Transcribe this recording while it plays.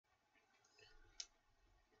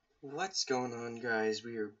What's going on, guys?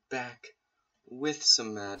 We are back with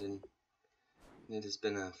some Madden. It has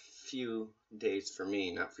been a few days for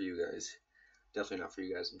me, not for you guys. Definitely not for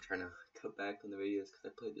you guys. I'm trying to cut back on the videos because I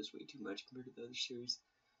played this way too much compared to the other series.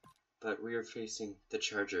 But we are facing the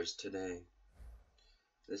Chargers today.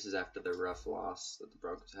 This is after the rough loss that the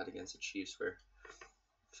Broncos had against the Chiefs, where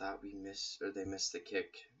I thought they missed the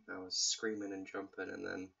kick. I was screaming and jumping, and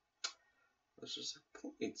then it was just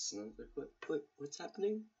like points, and I was like, what's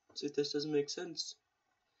happening? It's like, this doesn't make sense.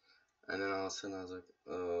 And then all of a sudden I was like,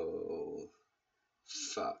 oh,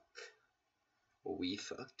 fuck. We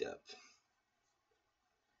fucked up.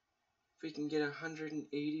 If we can get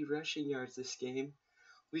 180 rushing yards this game,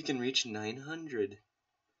 we can reach 900.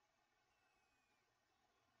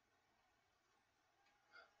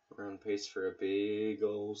 We're on pace for a big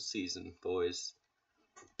ol' season, boys.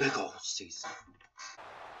 Big ol' season.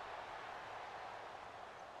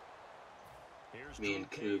 Me and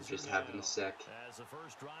Coob just having a sec,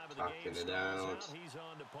 talking it out.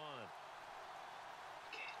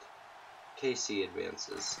 KC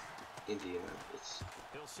advances. Indianapolis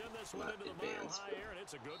not advance.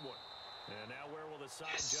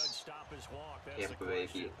 Yes. Tampa Bay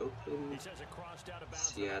beat Oakland.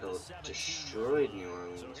 Seattle destroyed New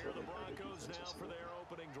Orleans.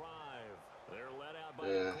 They're led out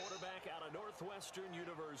by a quarterback out of Northwestern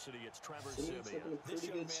University. It's Trevor Simeon. This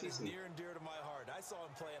young man is near and dear to my heart. I saw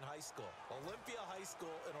him play in high school. Olympia High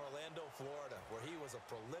School in Orlando, Florida, where he was a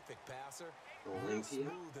prolific passer. Olympia?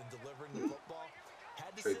 Smooth in delivering the football.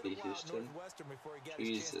 Had to sit a while at Northwestern before he got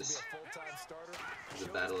his chance to be a full-time starter.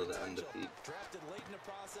 The battle of the undefeated. Drafted late in the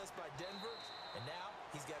process by Denver, and now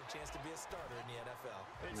he's got a chance to be a starter in the NFL.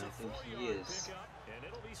 And I think he is. And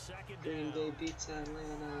it'll be second Green down. Bay beats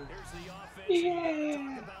Atlanta. Here's the offense. Yeah.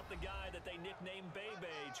 Talk about the guy that they nicknamed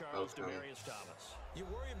Bebe, Charles Demarius Thomas. You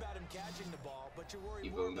worry about him catching the ball, but you worry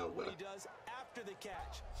more about what he does after the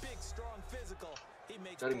catch. Big, strong, physical. He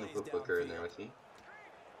makes plays downfield. Got to put Booker in there with me.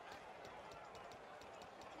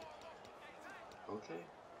 Okay.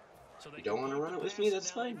 So you don't want to run it with me?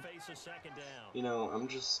 That's fine. You know, I'm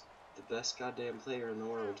just the best goddamn player in the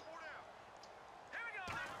world.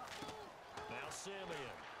 Now Simeon.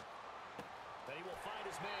 Then he will find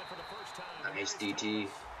his man for the first time. Nice DT. You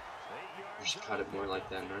should cut it more like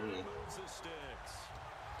that, normally.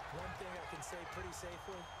 One thing I can say pretty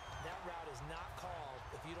safely, that route is not called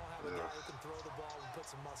if you don't have a guy who can throw the ball and put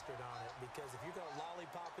some mustard on it. Because if you're going to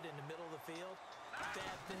lollipop it in the middle of the field,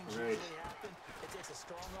 bad things usually happen. It takes a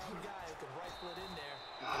strong arm guy who can rifle it in there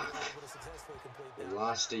and be able to successfully complete that.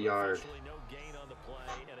 Lost a yard. No gain on the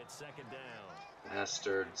play, and it's second down.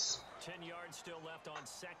 Bastards. 10 yards still left on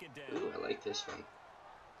second down. Ooh, I like this one.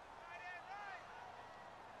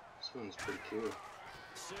 This one's pretty cool.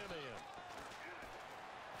 Simeon.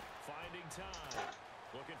 Finding time.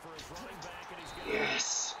 Looking for his running back, and he's got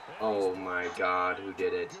yes. Oh my God, who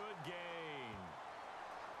did it? Good gain.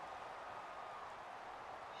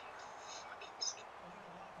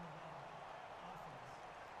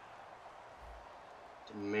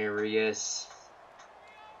 Demarius.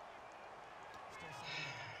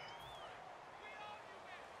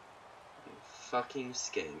 You fucking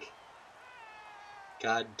skank.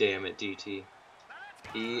 God damn it, DT.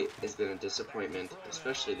 He has been a disappointment,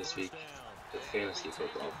 especially this week with fantasy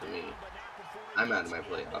football for me. I'm out of my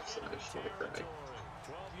playoffs and I just want to cry.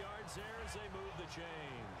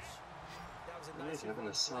 He's having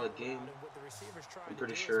a solid game. I'm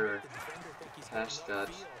pretty sure Cash got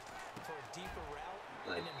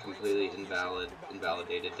like completely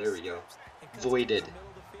invalidated. There we go. Voided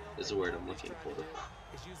is the word I'm looking for.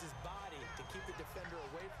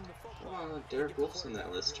 Oh, Derek Wolf's on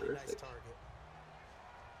that list. Terrific.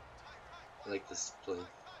 I like this play.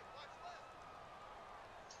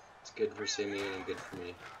 It's good for Simeon and good for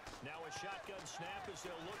me. Now a shotgun snap as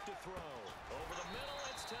they'll look to throw. Over the middle,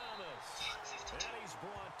 it's Thomas. And he's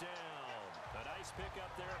brought down. A nice pick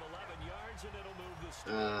up there of 11 yards, and it'll move the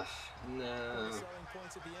sticks. No.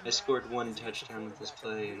 I scored one touchdown with this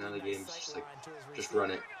play, and now the game's just like, just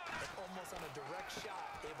run it. Almost on a direct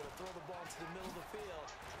shot, able to throw the ball to the middle of the field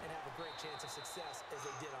and have a great chance of success as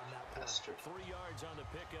they did on that play. Bastard. 3 yards on the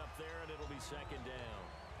pickup there, and it'll be second down.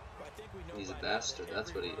 He's a bastard,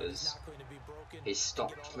 that's what he is. He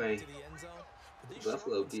stopped me.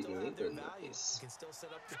 Buffalo beat New England. Nice. You can still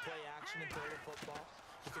set up the play action and throw the football.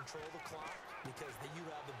 You control the clock because you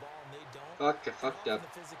have the ball and they don't. Fuck, I fucked up.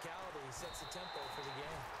 The physicality sets the tempo for the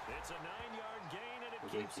game. It's a 9-yard gain and it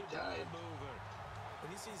keeps the ball moving.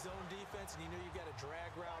 When you see zone defense and you know you got a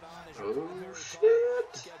drag route on as oh, shit.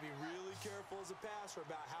 You got to be really careful as a passer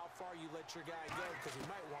about how far you let your guy go because he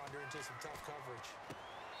might wander into some tough coverage.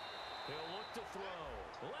 He'll look to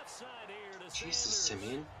throw. Left side here to Jesus, Sanders.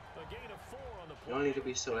 Simeon. A gain of 4 on the You play. don't need to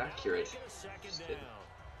be so accurate. Make it a second Just down.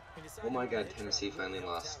 kidding. Oh my God, Tennessee finally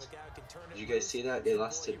lost. Did you guys see that? They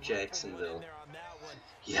lost to Jacksonville.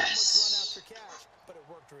 Yes! But it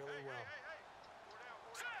worked really well.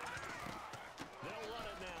 They'll run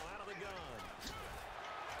it now out of the gun.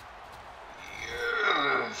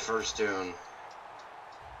 Yeah, first down.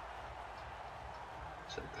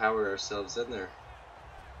 So power ourselves in there.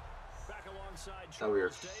 Back alongside Thought we were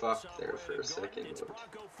Charles Davis fucked on there the for way a to second, It's but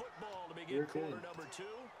Bronco football to begin we're quarter good. number 2,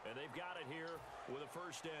 and they've got it here with a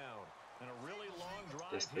first down. And a really long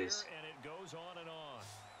drive Yes, here, please. and it goes on and on.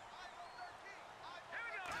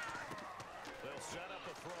 They'll set up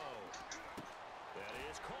a throw. That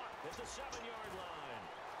is caught at the 7-yard line.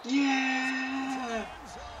 Yeah! End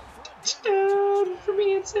zone for a Touchdown for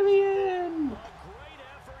me and Simeon! A great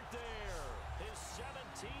effort there. His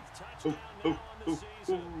 17th Oh, touchdown oh, now on the oh,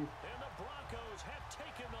 season. oh. And the Broncos have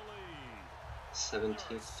taken the lead.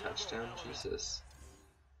 17th touchdown? Jesus.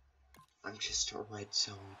 I'm just a red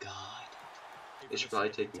zone god. They should probably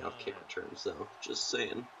take me off kick returns though. Just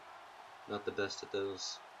saying. Not the best at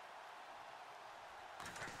those.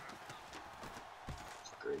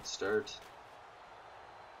 Great start.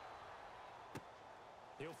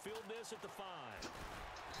 He'll field this at the 5.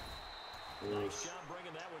 Oof. Nice job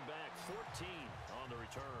bringing that one back. 14 on the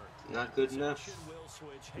return. Not good enough. Possession will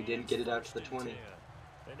switch We didn't get it out to the first 20. and 10.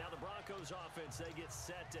 And now the Broncos offense, they get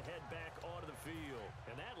set to head back onto the field.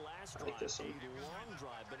 And that last I like drive, this one. a long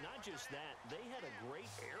drive, but not just that. They had a great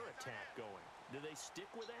air attack going. Do they stick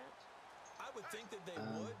with that? I would think that they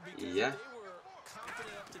would, because yeah. if they were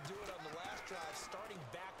confident enough to do it on the last drive, starting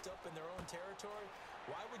backed up in their own territory,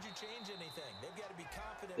 why would you change anything? They've got to be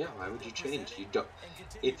confident. Yeah, why would you change? You don't. And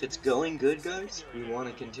continue If to it's do so. going good, guys, we want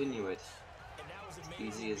to continue it. And that was amazing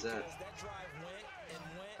Easy as that. because that drive went and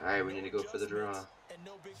went. All right, we No need to go for the draw. adjustments and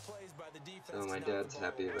no big plays by the defense So to my knock the dad's ball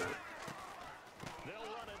happy away. about. They'll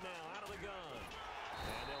run it now out of the gun.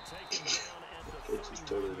 And they'll take him down at the It's just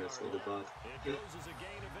totally messing with the bot. It goes as a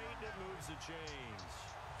gain of 8 and it moves the chains.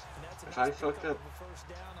 And that's a If nice I fuck pickup up, of a first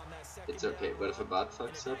down on that second it's okay. down But if a run. bot And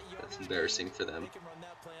fucks at up, that that's yardage embarrassing gain, for them. They can run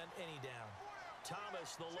that plan any down.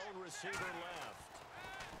 Thomas, the lone receiver, left.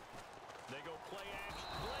 They go play action.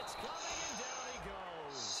 Blitz coming, and down he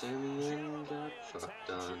goes. Simeon got fucked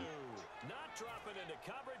on. Not dropping into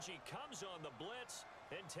coverage. He comes on the blitz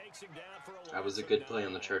and takes him down for a That was a loss of good play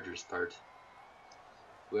on the 9. Chargers' part.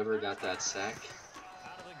 Whoever got that sack,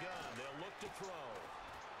 Out of the gun, they'll look to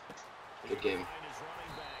throw. good game. Behind his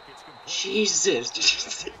running back, it's complete. Jesus, did you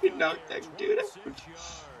see me knock that dude out? 26 yards.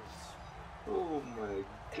 Oh my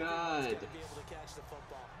God. Everyone's gotta be able to catch the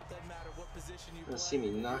football. Doesn't matter what position you You'll play. see me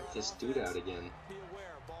If knock you're on this dude out offense, again. Be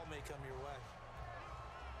aware, a ball may come your way.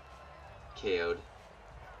 KO'd.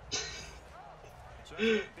 So that's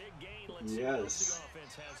a big gain. Let's see what else Yes. the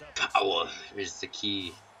offense has up its Power sleeve. is the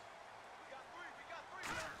key.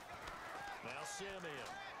 Now Simeon.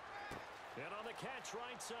 And on the catch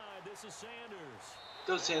right side, this is Sanders.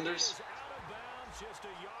 Go Sanders. He is out of bounds, just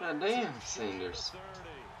a yard God or damn, two short of the Sanders.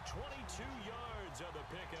 30. 22 yards on the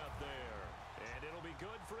pickup there. And it'll be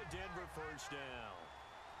good for a Denver first down.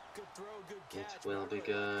 Good throw, good catch. It will be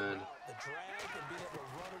but I really like good. The drag and being able to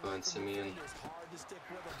run Go away on, from Simeon. defenders, hard to stick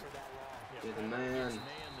with them for that long. You're the man.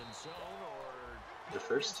 Man than zone or The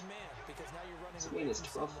first? Man, because now you're running Simeon away is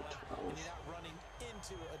from 12 for someone, 12. and you're not running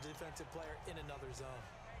into a defensive player in another zone.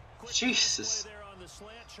 quick Jesus. play there on the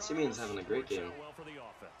slant. Simeon's having a great Works game. out well for the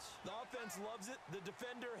offense. The offense loves it. The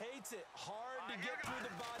defender hates it. Hard to get through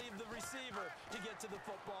the body of the receiver to get to the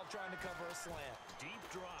football trying to cover a slant. Deep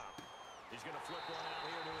drop. He's going to flip one out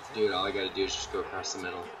here to his Dude, all I gotta do is just go across the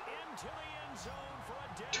middle. Get into the end zone for a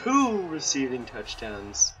Denver 2 receiving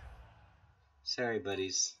touchdowns. Sorry,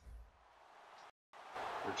 buddies.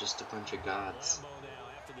 We're just a bunch of gods. Lambo now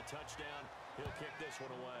after the touchdown. He'll kick this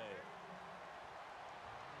one away.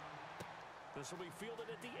 This will be fielded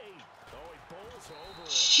at the 8. Oh, he bowls over it.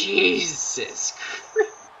 Jesus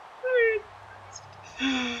Christ.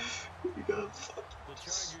 We got fucking The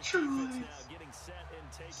Chargers destroyed. defense now getting set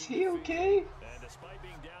and taking Is the he field. okay? And despite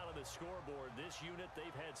being down on the scoreboard, this unit,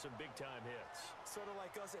 they've had some big-time hits. Sort of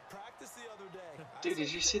like us at practice the other day. Dude,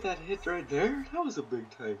 did you see that hit right there? That was a big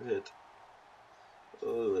time hit.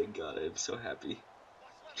 Oh my god, I'm so happy.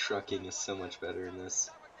 Trucking is so much better in this.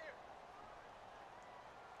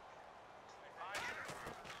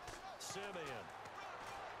 Simeon.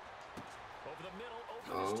 Over the middle,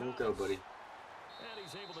 Oh, opens go, Thomas. buddy. And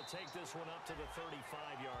he's able to take this one up to the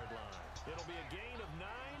 35-yard line. It'll be a gain of 9.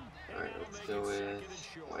 And Alright, that'll let's make go it with second and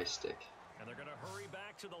short. my stick. And they're going to hurry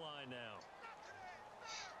back to the line now.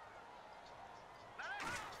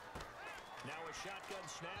 Now a shotgun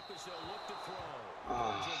snap as they'll look to throw.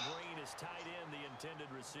 Oh. Green is tied in the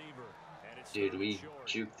intended receiver. And it's Dude, we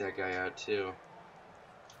juked that guy out too.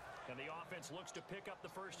 And the offense looks to pick up the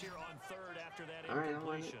first here on third after that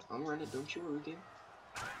incompletion. Alright, I'll run it. Don't you worry, dude.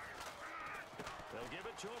 They'll give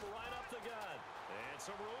it to him right up the gut. And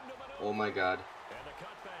some room to maneuver. Oh my god. And the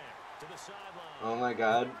cutback to the sideline. Oh my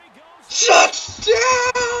god.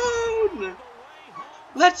 Touchdown!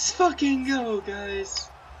 Let's fucking go, guys.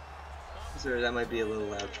 Sorry, that might be a little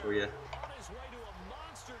loud for you.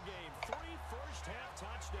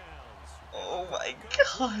 Oh my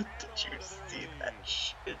god, did you see that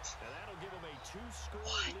shit?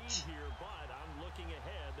 What?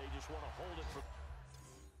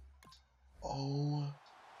 Oh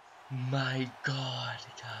my god,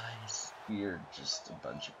 guys. We're just a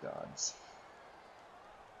bunch of gods.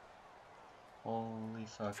 Holy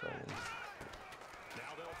fuck, holy.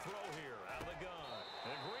 Now they'll throw here out of the gun.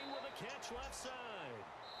 And Green with a catch left side.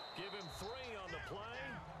 Give him 3 on the play,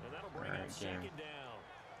 and that'll bring up second down.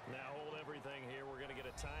 Now hold everything here. We're going to get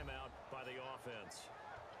a timeout by the offense.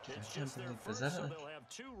 It's just their first, so they'll have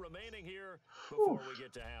 2 remaining here before we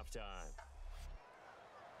get to halftime.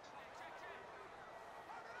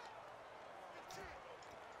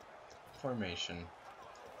 Formation.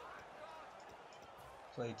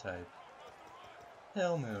 Play type.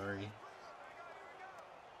 Hail Mary.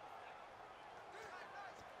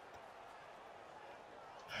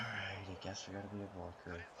 Alright, I guess we gotta be a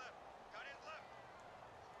blocker.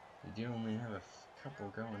 We do only have a couple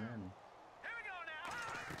going in.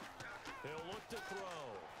 He'll look to throw.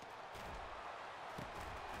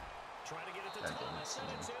 Trying to get it to Thomas, and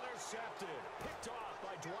it's intercepted. Picked off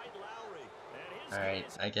by Dwight Lowry.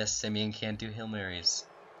 Alright, I guess Simeon can't do Hail Marys.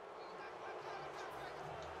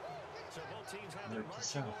 So both teams have their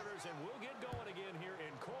marching orders, and we'll get going again here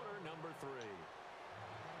in quarter number 3.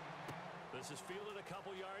 This is fielded a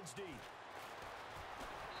couple yards deep.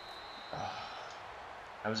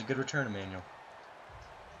 That was a good return, Emmanuel.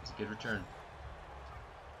 It was a good return.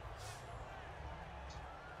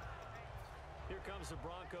 Here comes the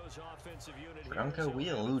Broncos offensive unit. Bronco, we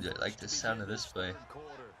eluded. I like the sound of this play.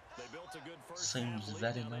 Seems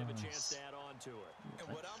very nice.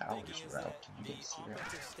 Like foul this route. Can you guys see that?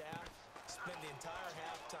 Spend the entire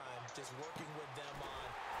halftime just working with them on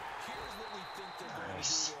here's what we think they're going to do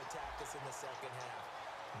to attack us in the second half.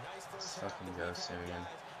 Nice first half. Fucking go, Syrian.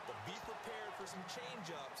 But be prepared for some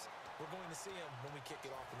change-ups. We're going to see them when we kick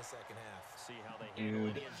it off in the second half. See how they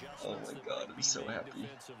handle any oh my god, I'm so happy.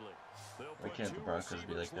 Why can't the Broncos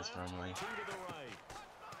be like this normally?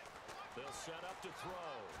 They'll set up to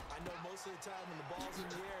throw. I know most of the time when the ball's in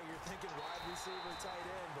the air, you're thinking wide receiver, tight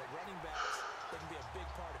end, but running backs, they can be a big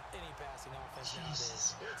part of any passing offense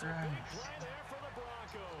nowadays. It's a big play there for the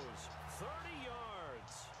Broncos. 30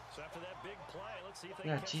 yards. So after that big play, let's see if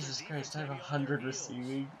they can Jesus Christ, I have 100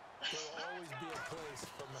 receiving. There'll always be a place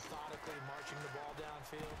for methodically marching the ball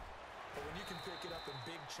downfield, but when you can pick it up in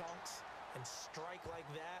big chunks and strike like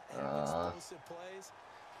that and have explosive plays,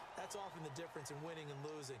 that's often the difference in winning and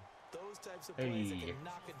losing. Those types of plays that can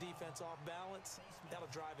knock a defense off balance, that'll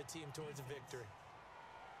drive a team towards a victory.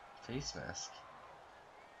 Face mask.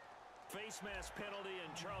 Face mask penalty,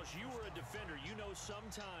 and Charles, you were a defender. You know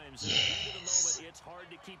sometimes in the heat of the moment, it's hard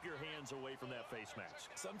to keep your hands away from that face mask.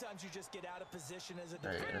 Sometimes you just get out of position as a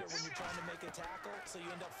defender when you're trying to make a tackle, so you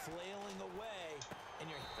end up flailing away, and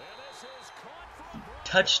you're... And this is caught from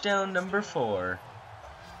Touchdown number 4.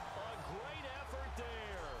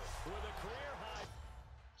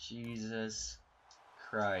 Jesus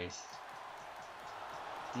Christ.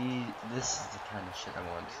 This is the kind of shit I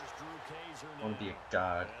want. I want to be a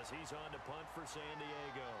god.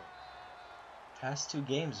 Past 2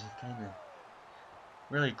 games have kind of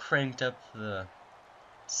really cranked up the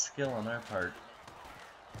skill on our part.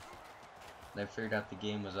 I figured out the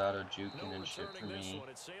game was auto-juking and shit for me.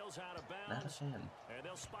 Not a fan. He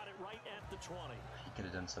could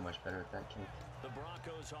have done so much better with that kick. The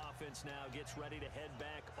Broncos offense now gets ready to head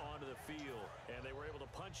back onto the field. And they were able to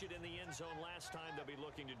punch it in the end zone last time. They'll be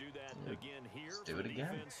looking to do that again here. Let's do it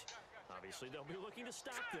again. Obviously, they'll be looking to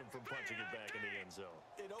stop them from punching it back in the end zone.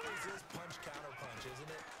 It always is punch-counter-punch,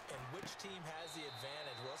 isn't it? And which team has the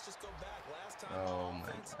advantage? Well, let's just go back. Last time, oh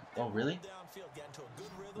my god. Oh, really?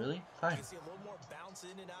 Really? Fine.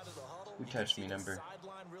 Who touched me, number?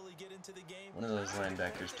 One of those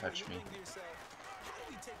linebackers touched me. How do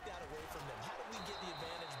we take that away from them? How do we get the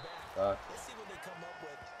advantage back? Let's see what they come up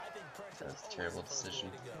with. I think pressure is a terrible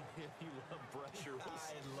decision. You love pressure. I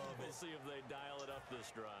love it. We'll see if they dial it up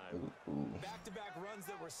this drive. Back-to-back runs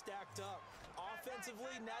that were stacked up. Offensively,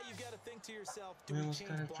 now you've got to think to yourself, do We we almost change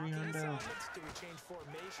got a blocking 300. assignments? Do we change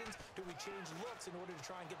formations? Do we change looks in order to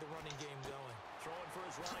try and get the running game going? Throwing for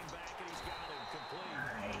his running back, and he's got him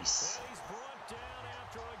complete. Nice. And he's brought down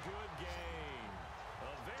after a good gain. A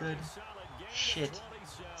very Good solid gain shit, of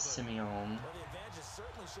 27. Simeon. Well, the advantage has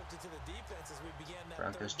certainly shifted to the defense as we began that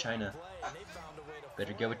Broncos, third down China. play, and they found a way to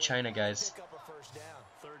Better go with force China, guys. pick up a first down.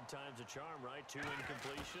 Third time's a charm, right? 2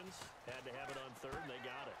 incompletions. Had to have it on third, and they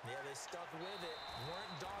got it. Yeah, they stuck with it,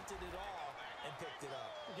 weren't daunted at all, and picked it up.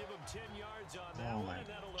 Give him 10 yards on that Oh one, my and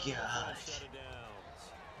that'll earn the gosh. first set of downs.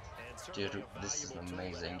 And Dude, certainly a this is an valuable tool to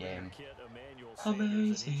amazing have in your game. kit, Emmanuel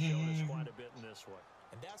Sanders, and he's shown us quite a bit in this one.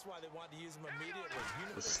 And that's why they wanted to use him immediately.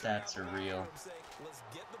 The stats are real. Let's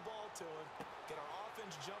get the ball to him, get our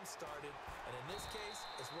offense jump started, and in this case,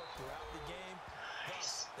 it's worked throughout the game.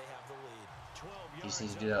 Thus, they have the lead. 12 You just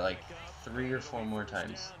yards need to do that like on the pickup, 3 or 4 more first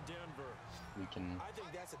times. down, Denver. We can. I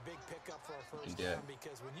think that's a big pickup for a first do down it.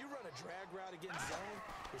 because when you run a drag route against zone,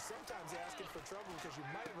 you're sometimes asking for trouble because you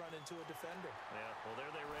might run into a defender. Yeah, well,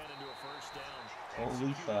 there they ran into a first down.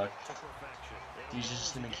 Holy fuck. To perfection. He's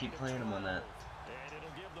just gonna keep playing him on that. And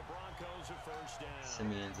it'll give the Broncos a first down.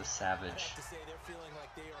 Simeon's a I savage. have to say they're feeling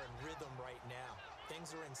like they are in rhythm right now.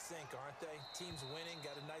 Things are in sync, aren't they? Teams winning,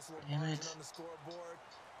 got a nice little Damn margin it. on the scoreboard.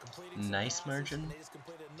 Completing some Nice passes, margin. and they just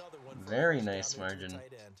completed another one for a Very first nice down there to the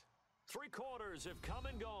margin. tight end. 3 quarters have come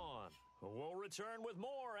and gone. We'll return with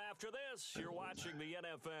more after this. You're watching the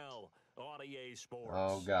NFL on EA Sports.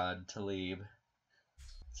 Oh god, Talib.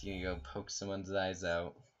 He's gonna go poke someone's eyes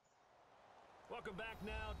out. Welcome back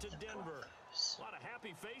now to Denver. A lot of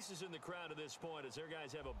happy faces in the crowd at this point as their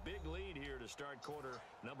guys have a big lead here to start quarter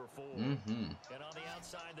number 4. Mm-hmm. And on the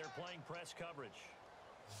outside, they're playing press coverage.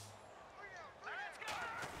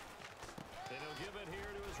 And he'll give it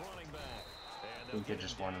here to his running back. I think I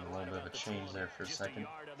just wanted a little bit of a change there for a second.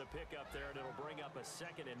 Just a yard on the pickup there, and it'll bring up a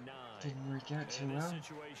 2nd and 9. Didn't work out too In this well.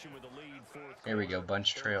 situation with the lead, fourth There we go, quarter,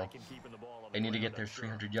 bunch they're trail. back and keeping the ball on They the need to ground, get their I'm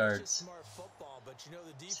sure. 300 It's yards. just smart football, but you know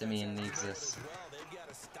the defense Simeon has to needs know it this. as well. They've got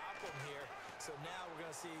to stop them here. So now we're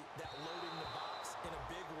going to see that loading the box in a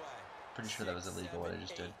big way. Pretty sure that was 6, illegal what I 7,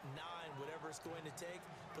 just did. 8, 9, whatever it's going to take,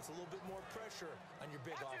 puts a little bit more pressure on your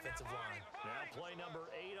big offensive line. Now play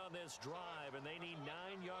number 8 on this drive, and they need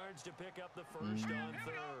 9 yards to pick up the first on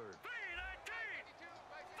third.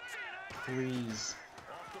 Please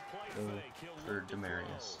Off the play go fake, he'll for look to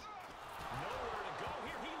Demarius. throw. Nowhere to go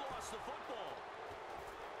here. He lost the football.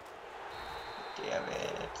 Damn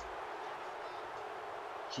it.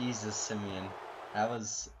 Jesus, Simeon. That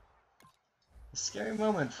was a scary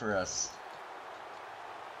moment for us.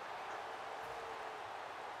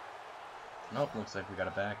 Nope, looks like we got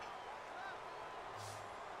it back.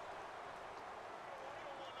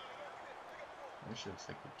 Actually, looks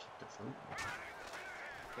like we kicked it through.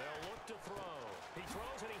 They'll look to throw. He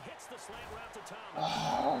throws and he hits the slant route to Thomas.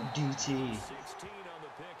 Oh, DT. 16 on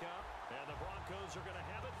the pickup, and the Broncos are going to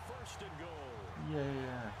have it first and goal.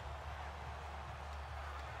 Yeah.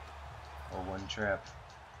 Oh, one trap.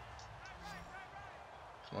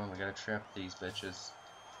 Come on, we gotta trap these bitches.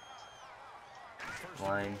 First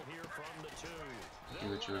Line. and goal here from the 2.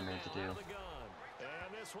 Do what you were made to do. Out of the gun.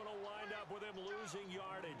 And this one will wind up with him losing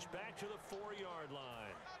yardage back to the 4-yard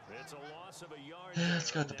line. It's a loss of a yard.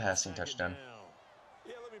 Let's go with the there, passing second touchdown. down.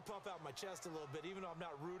 Yeah, let me puff out my chest a little bit, even though I'm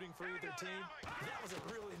not rooting for either team. That was a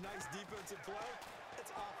really nice defensive play.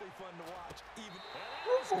 It's awfully fun to watch. Even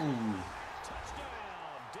Ooh,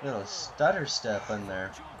 Touchdown. little Denver. stutter step in there.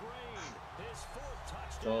 Joe Green, his 4th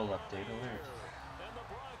touchdown Goal of update the alert. year. And the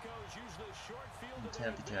Broncos use the short field to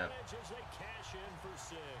their Tappy tap. advantage as they cash in for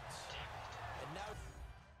 6. and now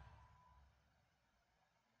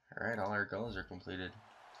Alright, all our goals are completed.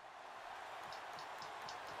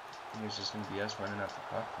 I think it's just gonna be us running out the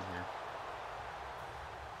clock from here.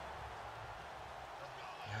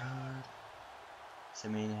 God.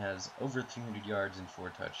 Simeon has over 300 yards and 4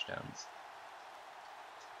 touchdowns.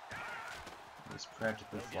 He's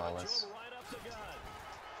practically They'll give it to flawless. him right up the gut.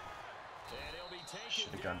 And he'll be taken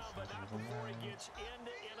Should've down, gone but further not than before he that. gets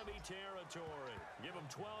into enemy territory. Give him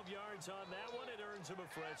 12 yards on that one. It earns him a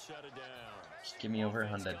fresh set of downs. Just give me over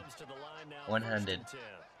Offense 100. comes to the line now, One-handed. 1st and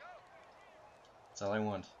 10. That's all I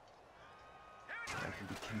want. I can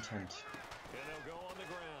be content. And they'll go on the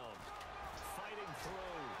ground. Fighting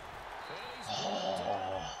through. And he's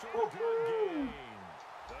Oh. after a good gain.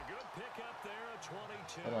 A good pickup there at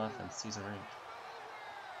 22. What offense? Season ranked.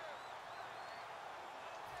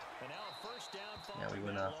 And now a first down Yeah, we following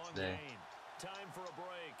went that off long today. gain. Time for a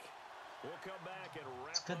break. We'll come back and wrap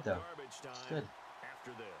It's good, up though. garbage time It's good.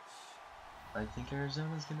 after this. I think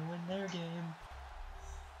Arizona's gonna win their game.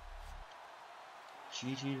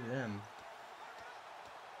 GG to them.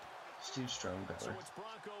 too strong So power. it's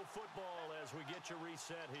Bronco football as we get you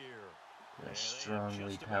reset here. Gonna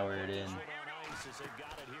strongly power it in.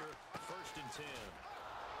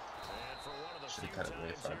 Should have cut it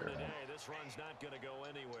way farther out. This run's not going to go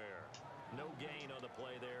anywhere. No gain on the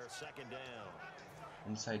play there. Second down.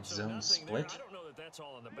 Inside So zone split. I don't know that that's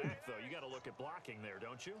all in the back, though. You got to look at blocking there,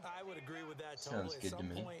 don't you? I would agree with that Sounds totally. good At to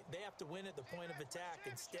some me. point, they have to win at the point of attack.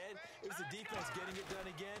 Instead, it was the defense getting it done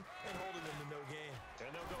again and holding them to no gain.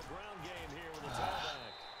 And they'll go ground game here with the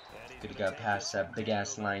tailback. Could have got past that big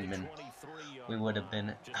ass lineman. We would have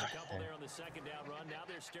been Just out a of couple there there on the second down run. Now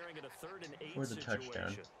they're staring at a 3rd and 8 for the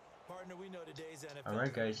touchdown. Partner, we know today's NFL All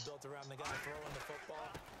right, guys. is built around the guy throwing the football.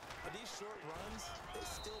 But these short runs, they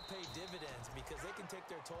still pay dividends because they can take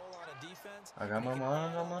their toll on a defense. I got my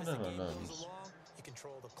mind on my As the game goes dividends. along, you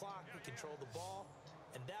control the clock, you control the ball,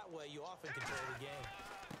 and that way you often control the game.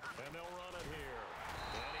 And they'll run it here.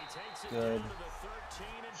 And he takes it Good down to the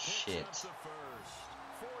 13 and shit. picks up the first.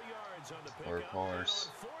 4 yards on the pickup. Workhorse.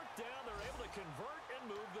 And on 4th down, they're able to convert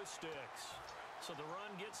and move the sticks. So the run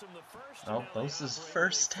gets him the first. Oh, boasts his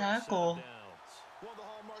first tackle. Well, the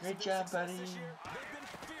hallmarks Great of their job, success buddy. this year, they've been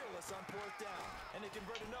fearless on 4th down, and they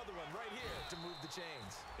convert another one right here to move the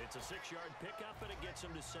chains. It's a 6-yard pickup, and it gets them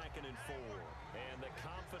to 2nd and 4. And the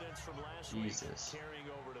confidence from last week carrying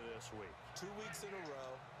over to this week. 2 weeks in a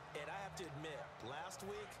row, and I have to admit, last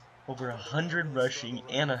week Over 100 rushing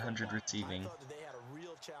and 100 receiving. I thought that they had a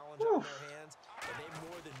real challenge on their hands, and they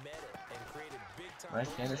more than met it and created big time. My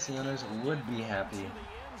fantasy owners would be happy.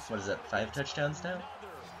 What is that, 5 touchdowns now?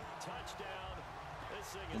 Touchdown.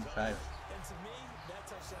 In 5. And to me, that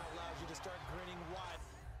touchdown allows you to start grinning wide.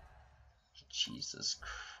 Jesus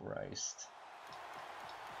Christ.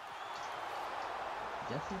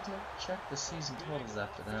 Definitely check the season totals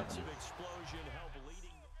after that one.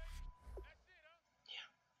 Yeah.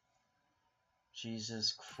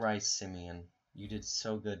 Jesus Christ, Simeon. You did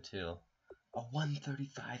so good too. A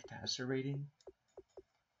 135 passer rating?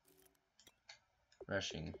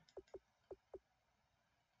 Rushing.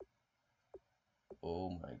 Oh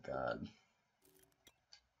my god.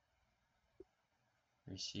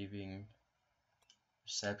 Receiving.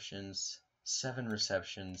 Receptions. 7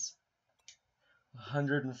 receptions.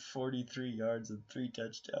 143 yards and 3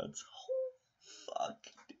 touchdowns. Oh, fuck,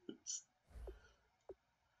 dudes.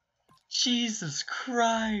 Jesus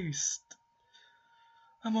Christ.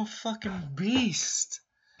 I'm a fucking beast.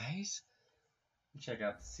 Guys, check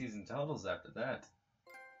out the season totals after that.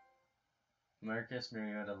 Marcus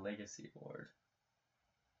Mariota Legacy Award.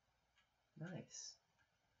 Nice.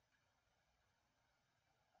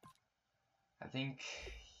 I think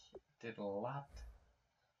he did a lot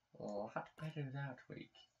better that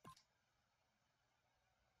week.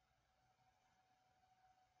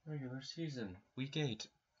 Regular season, week 8.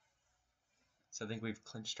 So I think we've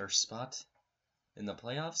clinched our spot in the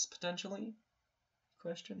playoffs, potentially?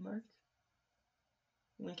 Question mark?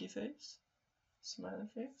 Winky face? Smiley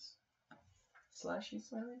face? Slashy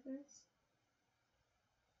smiley face?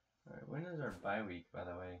 Alright, when is our bye week, by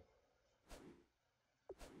the way?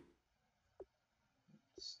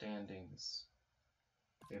 Standings.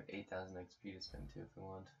 We have 8,000 XP to spend too if we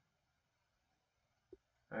want.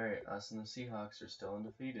 Alright, us and the Seahawks are still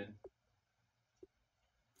undefeated.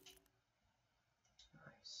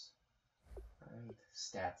 Nice. Alright,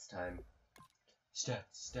 stats time.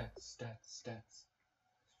 Stats.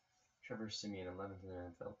 Trevor Simeon, 11th in the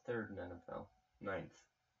NFL, 3rd in NFL, 9th.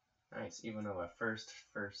 Nice, even though a first,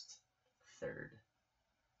 3rd.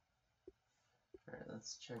 Alright,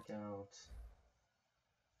 let's check out.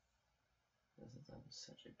 I'm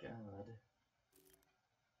such a god.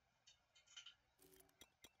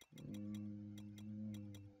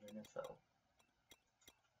 NFL.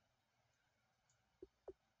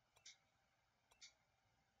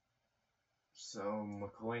 So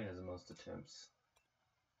McCoy has the most attempts.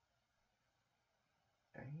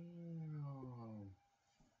 Damn.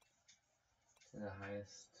 To the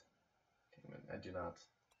highest. Damn it, I do not.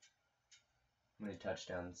 How many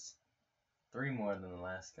touchdowns? 3 more than the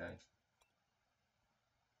last guy.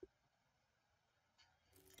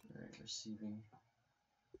 Alright, receiving.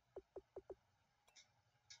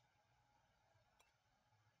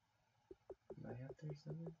 Am I up there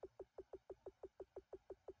somewhere?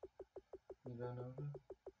 Nova?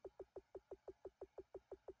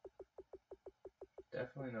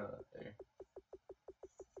 Definitely not up there.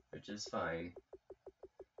 Which is fine.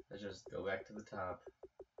 Let's just go back to the top.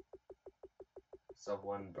 Sub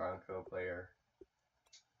 1 Bronco player.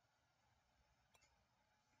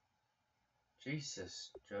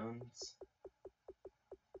 Jesus, Jones.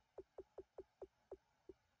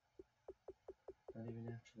 Not even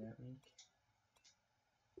after that week.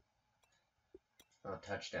 Oh,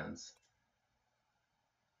 touchdowns.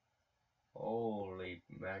 Holy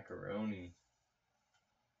macaroni.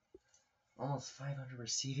 Almost 500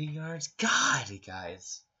 receiving yards? God,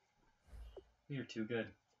 guys. We are too good.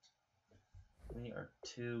 We are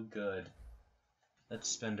too good. Let's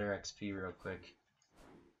spend our XP real quick.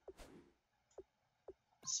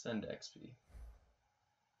 Spend XP.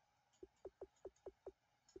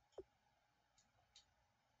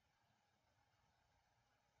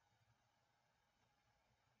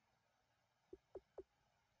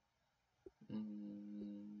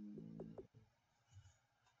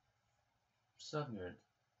 $700.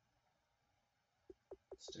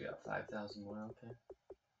 Still got 5,000 more, okay.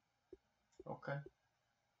 Okay.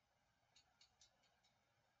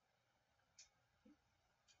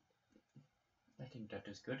 I think that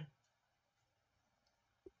is good.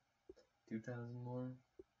 2,000 more.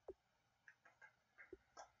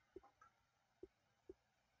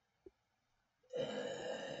 I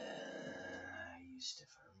used to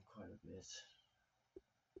farm quite a bit.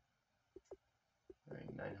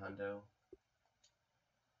 Alright, 900.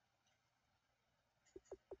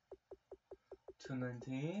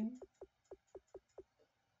 219.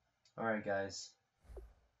 Alright guys,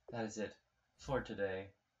 that is it for today.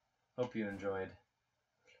 Hope you enjoyed.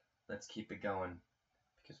 Let's keep it going,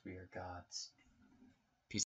 because we are gods.